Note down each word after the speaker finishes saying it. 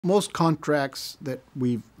Most contracts that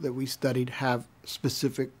we studied have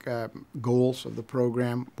specific goals of the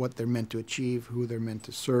program, what they're meant to achieve, who they're meant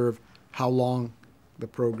to serve, how long the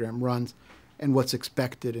program runs, and what's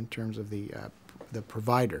expected in terms of the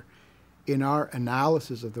provider. In our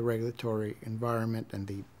analysis of the regulatory environment and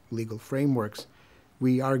the legal frameworks,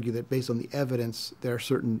 we argue that based on the evidence, there are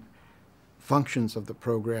certain functions of the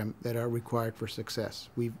program that are required for success.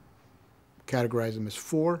 We've categorized them as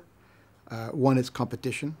four. One is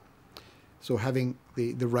competition. So having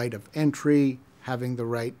the right of entry, having the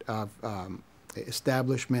right of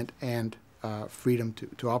establishment and freedom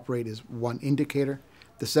to operate is one indicator.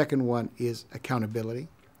 The second one is accountability.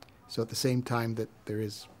 So at the same time that there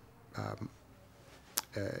is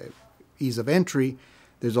ease of entry,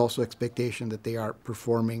 there's also expectation that they are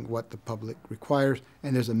performing what the public requires,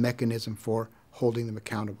 and there's a mechanism for holding them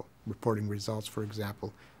accountable, reporting results, for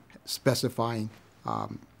example, specifying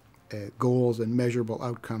goals and measurable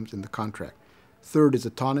outcomes in the contract. Third is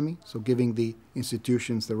autonomy, so giving the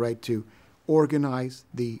institutions the right to organize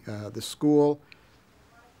the school,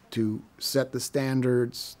 to set the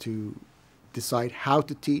standards, to decide how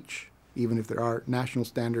to teach, even if there are national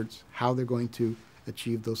standards, how they're going to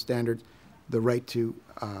achieve those standards, the right to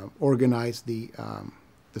organize the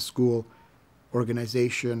school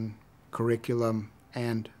organization, curriculum,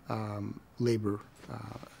 and labor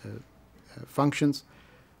functions.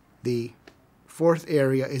 The fourth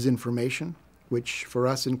area is information, which for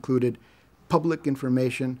us included public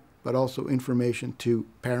information, but also information to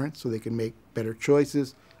parents so they can make better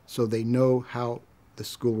choices, so they know how the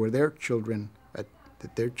school where their children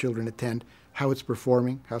attend, how it's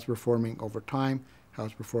performing over time, how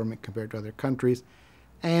it's performing compared to other countries.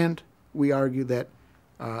 And we argue that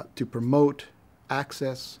to promote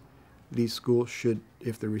access, these schools should,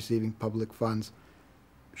 if they're receiving public funds,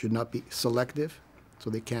 should not be selective, so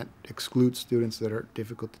they can't exclude students that are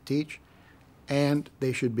difficult to teach, and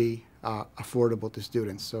they should be affordable to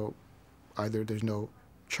students. So either there's no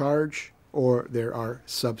charge or there are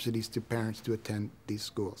subsidies to parents to attend these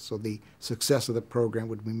schools. So the success of the program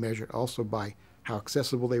would be measured also by how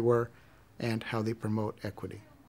accessible they were and how they promote equity.